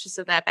very conscious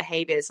of their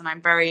behaviors, and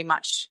I'm very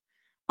much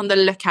on the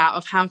lookout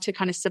of how to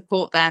kind of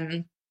support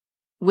them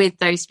with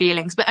those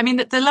feelings. But I mean,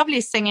 the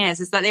loveliest thing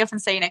is that they often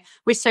say, you know,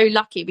 we're so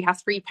lucky. We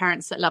have 3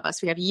 parents that love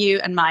us. We have you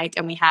and Mike,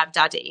 and we have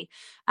daddy.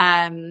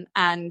 And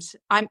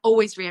I'm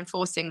always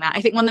reinforcing that.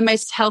 I think one of the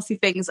most healthy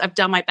things I've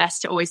done my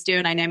best to always do,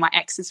 and I know my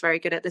ex is very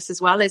good at this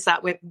as well, is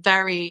that we're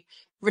very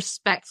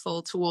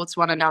respectful towards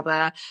one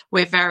another.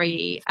 We're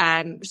very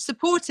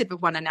supportive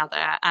of one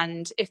another.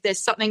 And if there's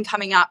something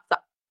coming up that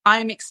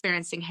I'm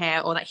experiencing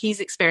here or that he's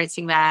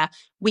experiencing there,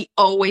 we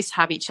always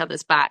have each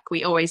other's back.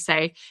 We always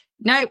say,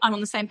 no, I'm on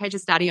the same page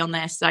as daddy on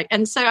this.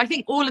 And so I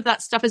think all of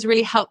that stuff has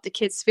really helped the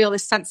kids feel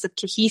this sense of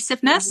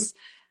cohesiveness,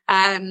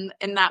 in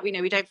that, you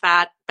know, we don't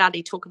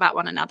badly talk about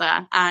one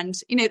another. And,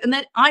 you know, and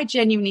then I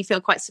genuinely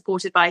feel quite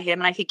supported by him.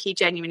 And I think he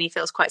genuinely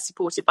feels quite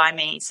supported by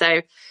me.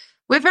 So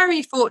we're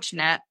very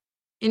fortunate.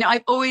 You know,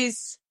 I've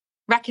always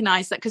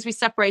recognized that, because we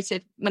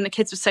separated when the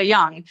kids were so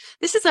young,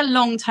 this is a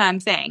long-term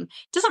thing.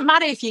 It doesn't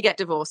matter if you get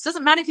divorced,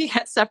 doesn't matter if you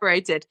get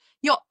separated,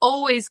 you're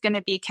always going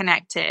to be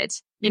connected.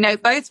 You know,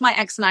 both my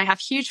ex and I have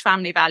huge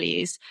family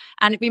values,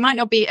 and we might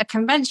not be a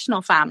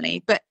conventional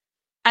family, but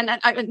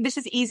and this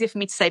is easier for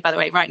me to say, by the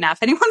way, right now.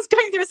 If anyone's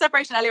going through a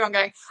separation earlier on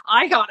going,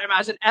 I can't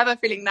imagine ever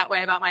feeling that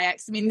way about my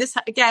ex. I mean, this,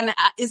 again,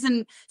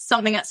 isn't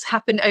something that's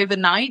happened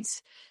overnight.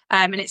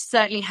 And it's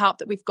certainly helped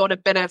that we've got a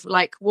bit of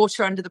like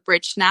water under the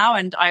bridge now.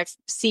 And I've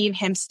seen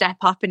him step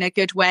up in a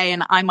good way.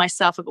 And I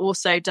myself have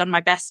also done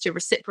my best to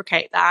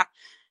reciprocate that,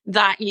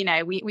 you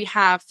know, we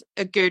have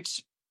a good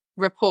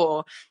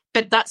rapport.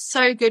 But that's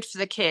so good for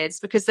the kids,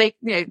 because they,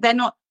 you know, they're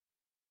not,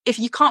 if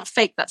you can't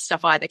fake that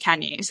stuff either,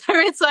 can you? So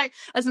it's like,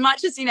 as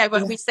much as, you know,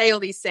 when we say all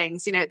these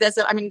things, you know,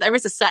 there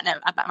is a certain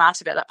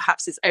amount of it that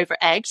perhaps is over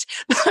egged,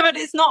 but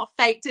it's not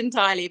faked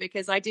entirely,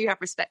 because I do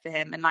have respect for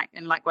him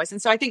and likewise. And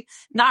so I think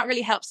that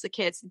really helps the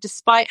kids,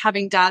 despite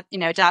having dad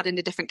in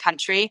a different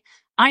country.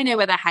 I know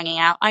where they're hanging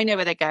out. I know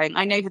where they're going.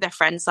 I know who their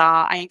friends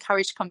are. I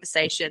encourage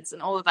conversations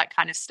and all of that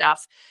kind of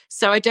stuff.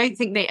 So I don't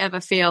think they ever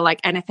feel like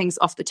anything's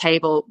off the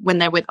table when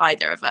they're with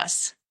either of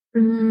us.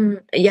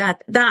 Yeah,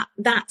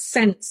 that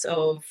sense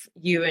of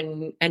you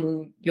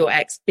and your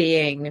ex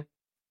being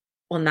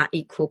on that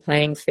equal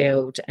playing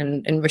field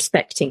and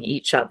respecting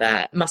each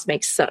other must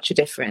make such a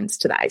difference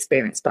to that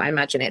experience. But I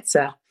imagine it's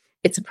a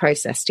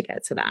process to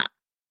get to that.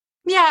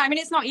 Yeah, I mean,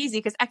 it's not easy,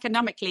 because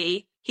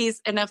economically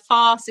he's in a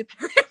far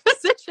superior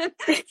position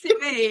children to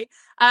me.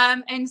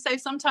 And so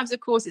sometimes, of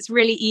course, it's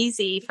really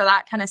easy for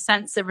that kind of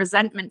sense of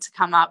resentment to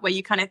come up where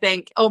you kind of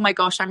think, oh my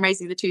gosh, I'm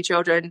raising the 2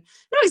 children,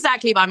 not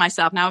exactly by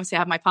myself. Now, obviously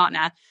I have my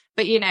partner,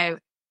 but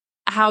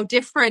how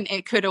different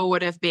it could or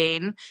would have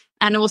been.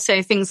 And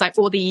also things like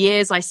all the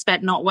years I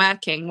spent not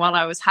working while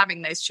I was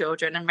having those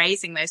children and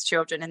raising those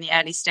children in the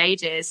early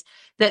stages,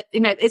 that,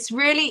 it's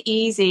really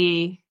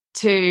easy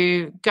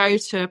to go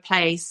to a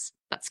place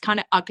that's kind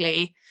of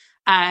ugly.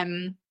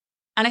 And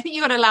I think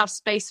you've got to allow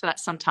space for that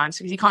sometimes,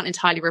 because you can't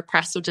entirely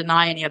repress or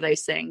deny any of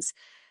those things.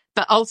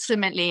 But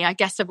ultimately, I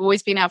guess I've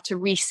always been able to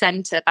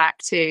recenter back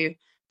to,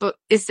 but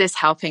is this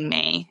helping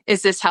me?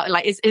 Is this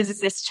is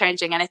this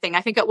changing anything?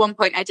 I think at one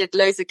point I did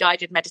loads of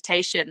guided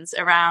meditations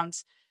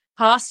around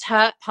past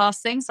hurt,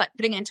 past things, like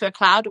putting it into a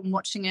cloud and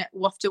watching it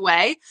waft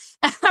away,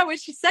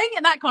 which saying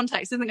in that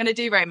context isn't going to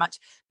do very much.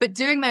 But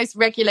doing those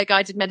regular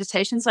guided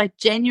meditations, I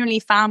genuinely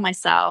found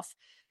myself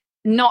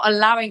not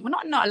allowing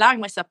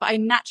myself, but I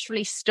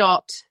naturally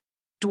stopped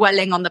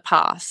dwelling on the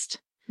past.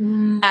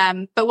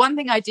 But one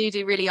thing I do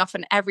really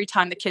often every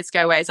time the kids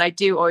go away is I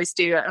do always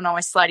do an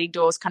almost sliding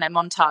doors kind of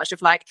montage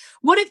of like,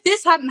 what if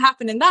this hadn't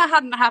happened and that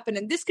hadn't happened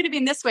and this could have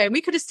been this way and we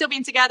could have still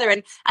been together,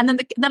 and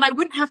then I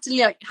wouldn't have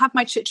to have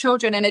my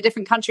children in a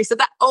different country. So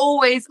that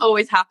always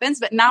happens.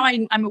 But now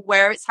I'm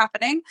aware it's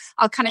happening.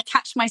 I'll kind of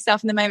catch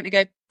myself in the moment and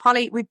go,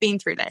 Polly, we've been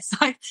through this.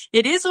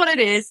 It is what it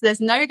is.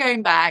 There's no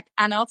going back.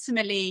 And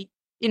ultimately,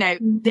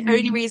 the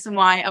only reason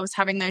why I was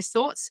having those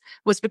thoughts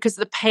was because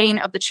of the pain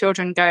of the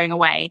children going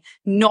away,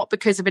 not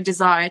because of a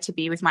desire to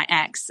be with my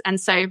ex. And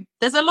so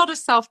there's a lot of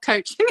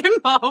self-coaching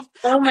involved.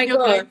 Oh my God.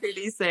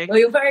 Well,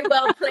 you're very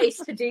well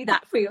placed to do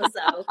that for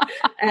yourself.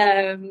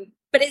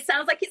 But it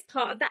sounds like it's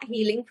part of that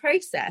healing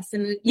process.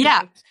 And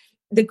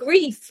the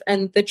grief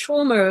and the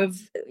trauma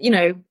of,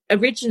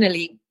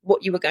 originally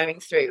what you were going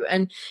through.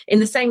 And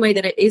in the same way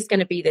that it is going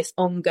to be this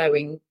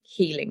ongoing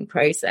healing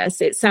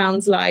process, it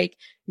sounds like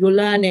you're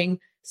learning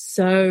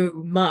so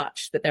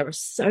much, that there are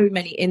so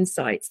many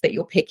insights that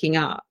you're picking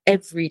up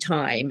every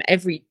time,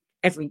 every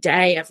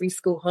day, every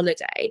school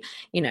holiday.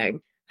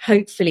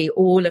 Hopefully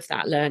all of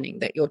that learning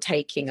that you're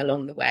taking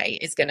along the way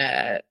is going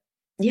to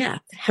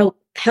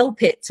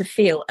help it to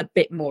feel a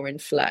bit more in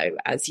flow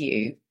as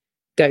you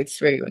go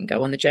through and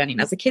go on the journey.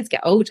 And as the kids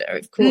get older,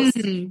 of course,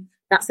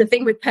 that's the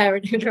thing with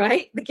parenthood,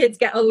 right? The kids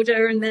get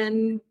older and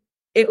then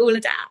it all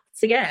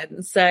adapts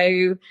again.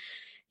 So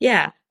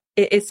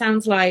it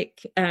sounds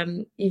like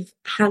you've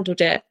handled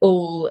it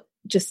all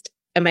just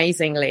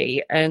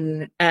amazingly.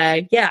 And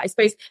I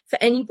suppose for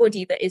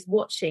anybody that is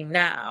watching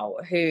now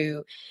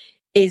who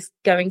is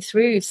going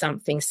through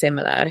something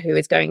similar, who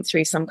is going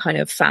through some kind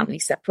of family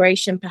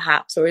separation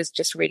perhaps, or is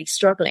just really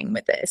struggling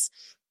with this,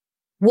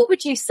 what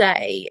would you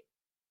say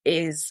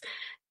is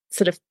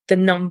sort of the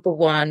number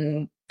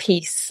one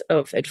piece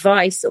of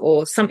advice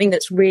or something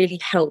that's really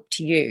helped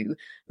you,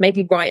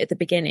 maybe right at the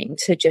beginning,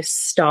 to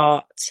just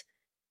start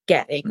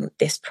getting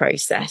this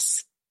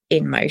process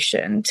in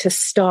motion, to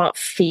start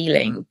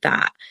feeling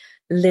that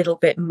little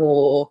bit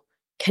more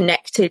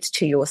connected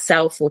to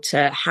yourself or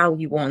to how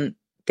you want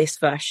this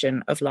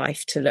version of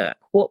life to look?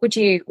 What would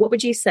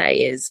you say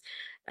is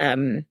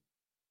something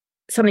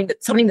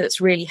that's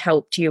really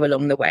helped you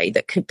along the way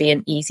that could be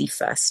an easy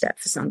first step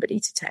for somebody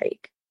to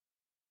take?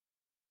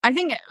 I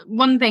think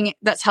one thing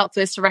that's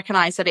helpful is to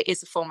recognize that it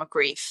is a form of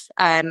grief,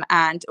 and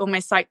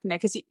almost like,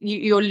 because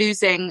you're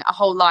losing a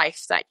whole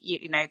life that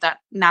that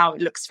now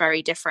it looks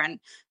very different.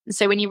 And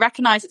so when you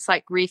recognize it's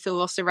like grief, you'll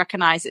also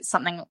recognize it's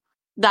something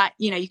that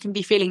you can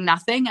be feeling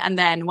nothing, and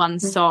then one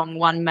song,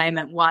 one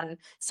moment,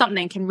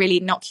 something can really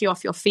knock you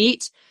off your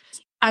feet.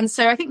 And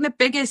so I think the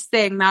biggest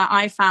thing that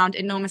I found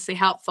enormously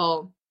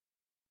helpful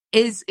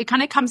is it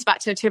kind of comes back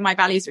to two of my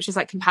values, which is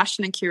like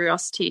compassion and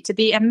curiosity, to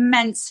be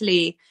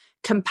immensely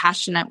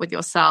compassionate with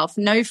yourself.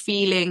 No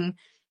feeling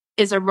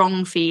is a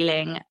wrong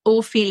feeling.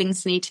 All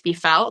feelings need to be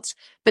felt.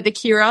 But the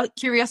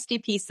curiosity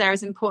piece there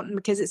is important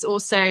because it's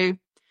also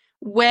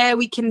where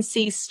we can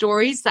see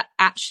stories that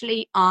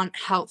actually aren't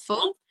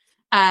helpful.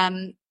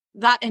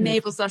 That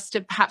enables us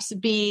to perhaps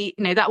be,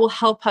 that will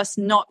help us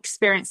not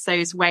experience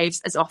those waves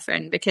as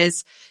often.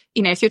 Because,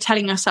 if you're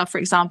telling yourself, for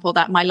example,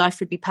 that my life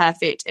would be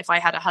perfect if I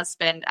had a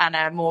husband and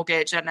a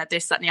mortgage and a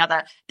this, that, and the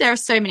other, there are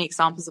so many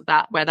examples of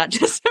that where that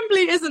just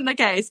simply isn't the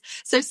case.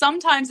 So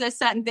sometimes there's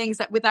certain things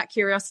that with that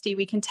curiosity,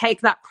 we can take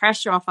that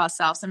pressure off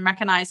ourselves and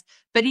recognize,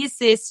 but is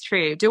this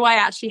true? Do I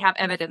actually have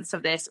evidence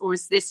of this? Or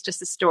is this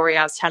just a story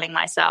I was telling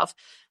myself?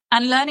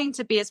 And learning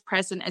to be as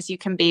present as you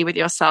can be with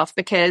yourself,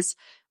 because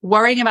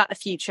worrying about the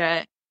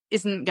future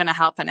isn't going to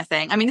help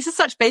anything. I mean, this is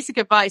such basic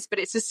advice, but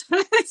it's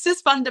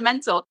just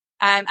fundamental.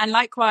 And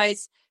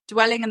likewise,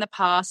 dwelling in the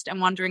past and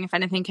wondering if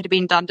anything could have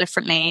been done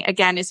differently,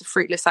 again, is a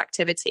fruitless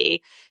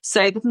activity.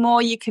 So the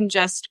more you can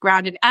just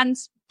ground it, and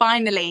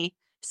finally,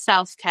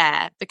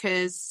 self-care,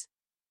 because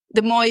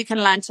the more you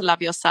can learn to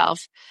love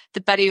yourself,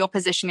 the better you'll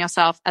position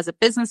yourself as a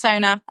business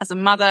owner, as a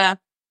mother,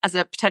 as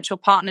a potential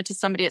partner to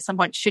somebody at some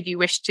point, should you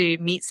wish to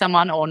meet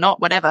someone or not,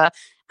 whatever.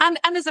 And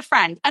as a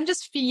friend, and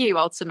just for you,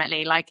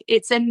 ultimately, like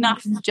it's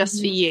enough just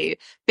for you.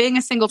 Being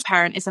a single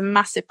parent is a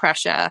massive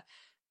pressure.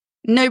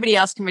 Nobody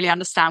else can really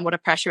understand what a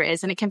pressure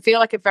is, and it can feel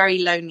like a very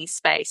lonely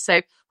space.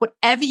 So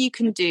whatever you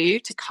can do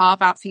to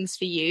carve out things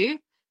for you,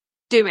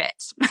 do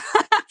it.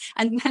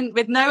 And then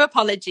with no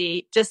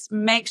apology, just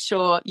make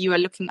sure you are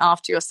looking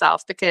after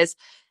yourself, because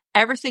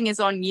everything is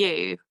on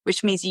you,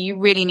 which means you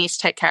really need to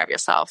take care of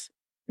yourself.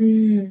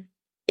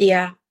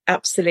 Yeah,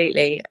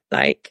 absolutely.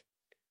 Like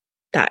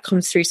that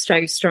comes through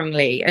so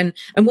strongly. And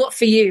what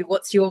for you,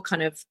 what's your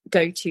kind of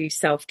go-to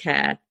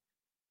self-care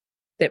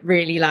that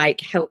really like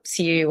helps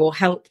you or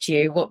helped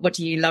you? What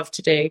do you love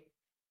to do?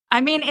 I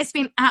mean, it's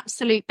been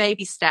absolute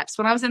baby steps.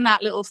 When I was in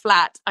that little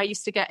flat, I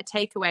used to get a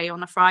takeaway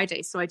on a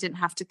Friday so I didn't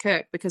have to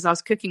cook, because I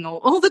was cooking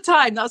all the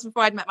time. That was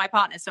before I'd met my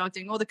partner. So I was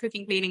doing all the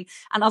cooking, cleaning.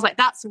 And I was like,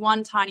 that's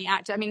one tiny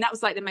act. I mean, that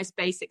was like the most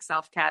basic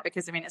self-care,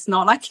 because I mean, it's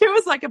not like it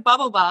was like a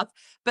bubble bath,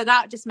 but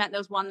that just meant there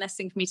was one less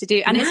thing for me to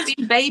do. And it's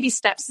been baby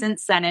steps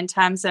since then, in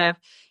terms of,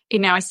 you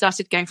know, I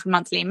started going for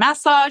monthly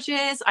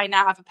massages. I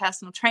now have a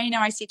personal trainer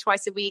I see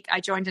twice a week. I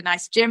joined a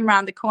nice gym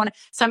around the corner.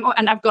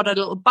 And I've got a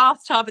little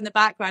bathtub in the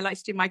back where I like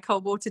to do my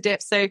cold water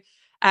dip. So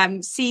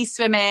sea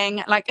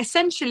swimming, like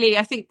essentially,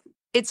 I think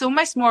it's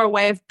almost more a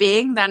way of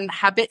being than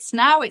habits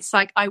now. It's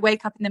like I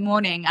wake up in the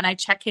morning and I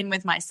check in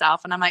with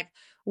myself and I'm like,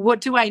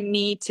 what do I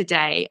need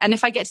today? And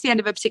if I get to the end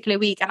of a particular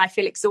week and I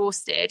feel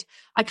exhausted,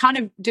 I kind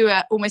of do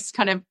a almost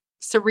kind of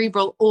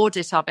cerebral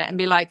audit of it and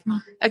be like,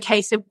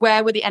 okay, so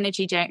where were the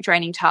energy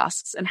draining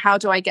tasks and how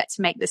do I get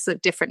to make this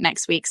look different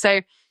next week?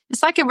 So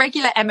it's like a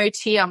regular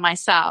MOT on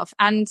myself.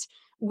 And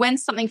when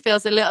something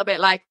feels a little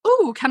bit like,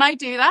 oh, can I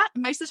do that?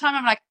 Most of the time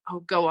I'm like, oh,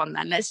 go on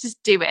then, let's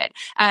just do it.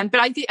 But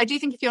I do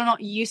think if you're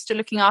not used to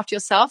looking after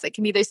yourself, it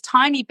can be those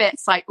tiny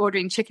bits like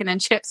ordering chicken and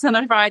chips on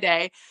a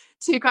Friday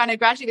to kind of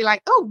gradually be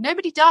like, oh,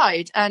 nobody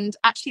died. And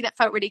actually that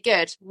felt really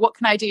good. What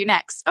can I do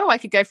next? Oh, I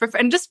could go for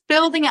and just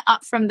building it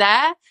up from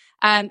there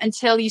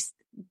until you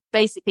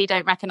basically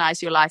don't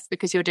recognize your life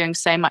because you're doing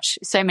so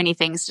many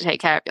things to take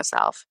care of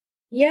yourself.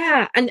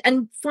 Yeah.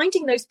 And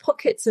finding those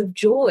pockets of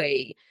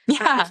joy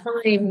at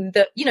the time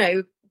that, you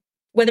know,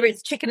 whether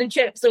it's chicken and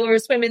chips or a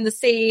swim in the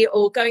sea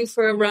or going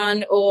for a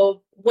run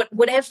or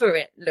whatever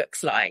it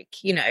looks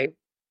like, you know,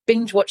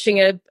 binge watching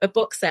a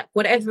box set,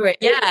 whatever it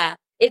is.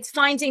 It's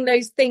finding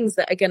those things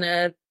that are going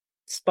to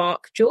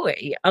spark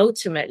joy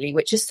ultimately,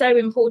 which is so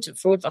important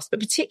for all of us, but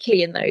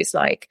particularly in those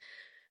like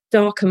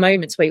darker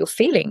moments where you're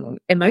feeling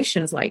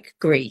emotions like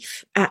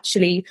grief,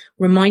 actually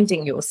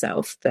reminding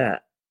yourself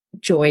that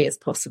joy is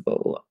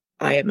possible,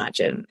 I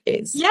imagine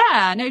is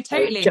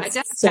totally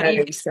just so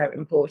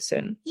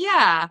important.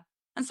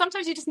 And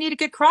sometimes you just need a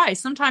good cry.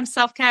 Sometimes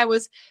self-care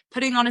was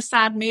putting on a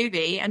sad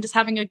movie and just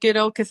having a good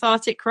old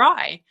cathartic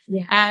cry.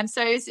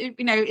 So it's, you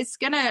know, it's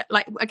gonna,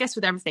 like, I guess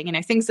with everything, you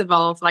know, things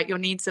evolve, like your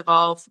needs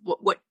evolve.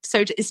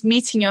 So it's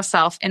meeting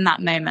yourself in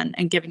that moment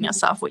and giving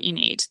yourself what you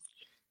need.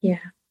 Yeah,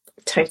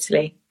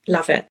 totally.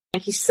 Love it.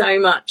 Thank you so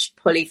much,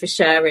 Polly, for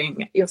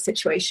sharing your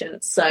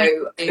situation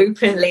so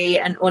openly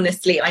and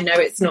honestly. I know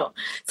it's not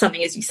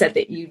something, as you said,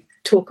 that you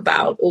talk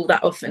about all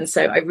that often.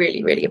 So I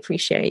really, really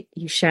appreciate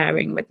you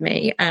sharing with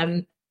me.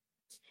 And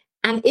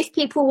if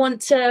people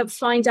want to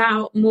find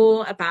out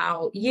more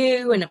about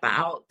you and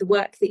about the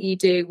work that you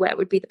do, where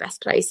would be the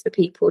best place for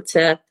people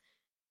to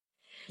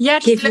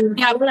just look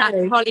me up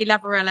at Polly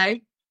Lavarello.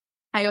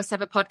 I also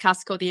have a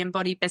podcast called The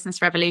Embodied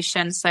Business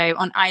Revolution. So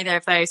on either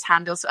of those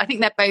handles, I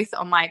think they're both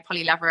on my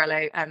Polly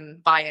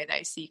Lavarello bio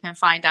though. So you can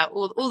find out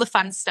all the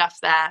fun stuff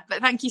there.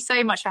 But thank you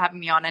so much for having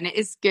me on. And it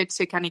is good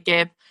to kind of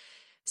give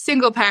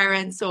single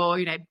parents or,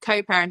 you know,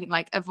 co-parenting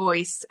like a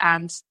voice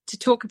and to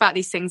talk about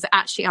these things that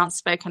actually aren't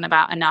spoken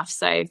about enough.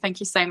 So thank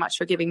you so much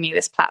for giving me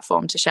this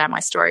platform to share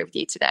my story with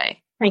you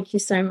today. Thank you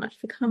so much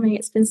for coming.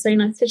 It's been so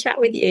nice to chat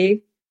with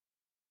you.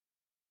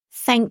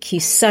 Thank you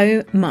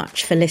so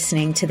much for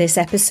listening to this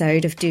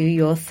episode of Do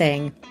Your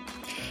Thing.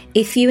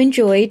 If you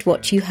enjoyed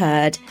what you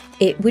heard,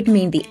 it would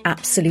mean the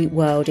absolute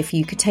world if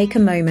you could take a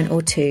moment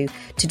or two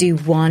to do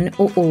one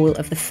or all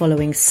of the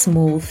following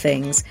small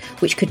things,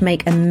 which could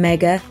make a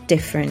mega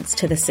difference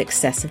to the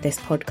success of this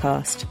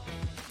podcast.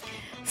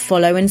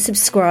 Follow and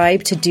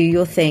subscribe to Do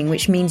Your Thing,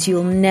 which means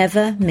you'll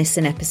never miss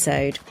an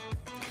episode.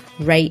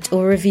 Rate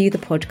or review the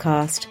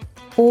podcast,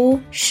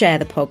 or share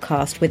the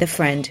podcast with a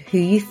friend who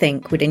you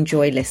think would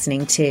enjoy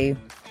listening to.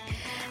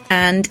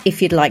 And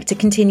if you'd like to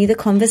continue the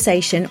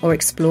conversation or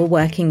explore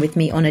working with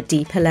me on a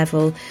deeper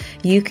level,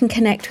 you can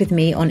connect with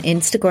me on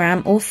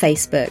Instagram or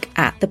Facebook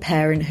at The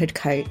Parenthood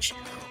Coach,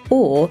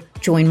 or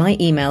join my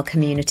email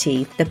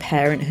community, The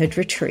Parenthood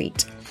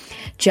Retreat.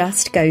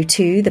 Just go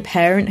to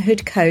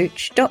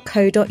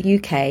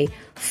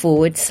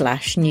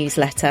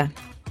theparenthoodcoach.co.uk/newsletter.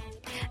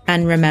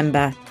 And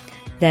remember,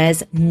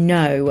 there's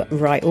no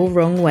right or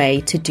wrong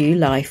way to do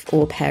life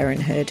or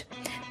parenthood.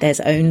 There's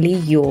only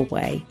your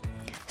way.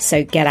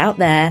 So get out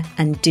there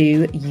and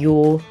do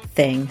your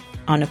thing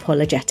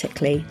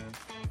unapologetically.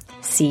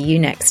 See you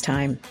next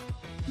time.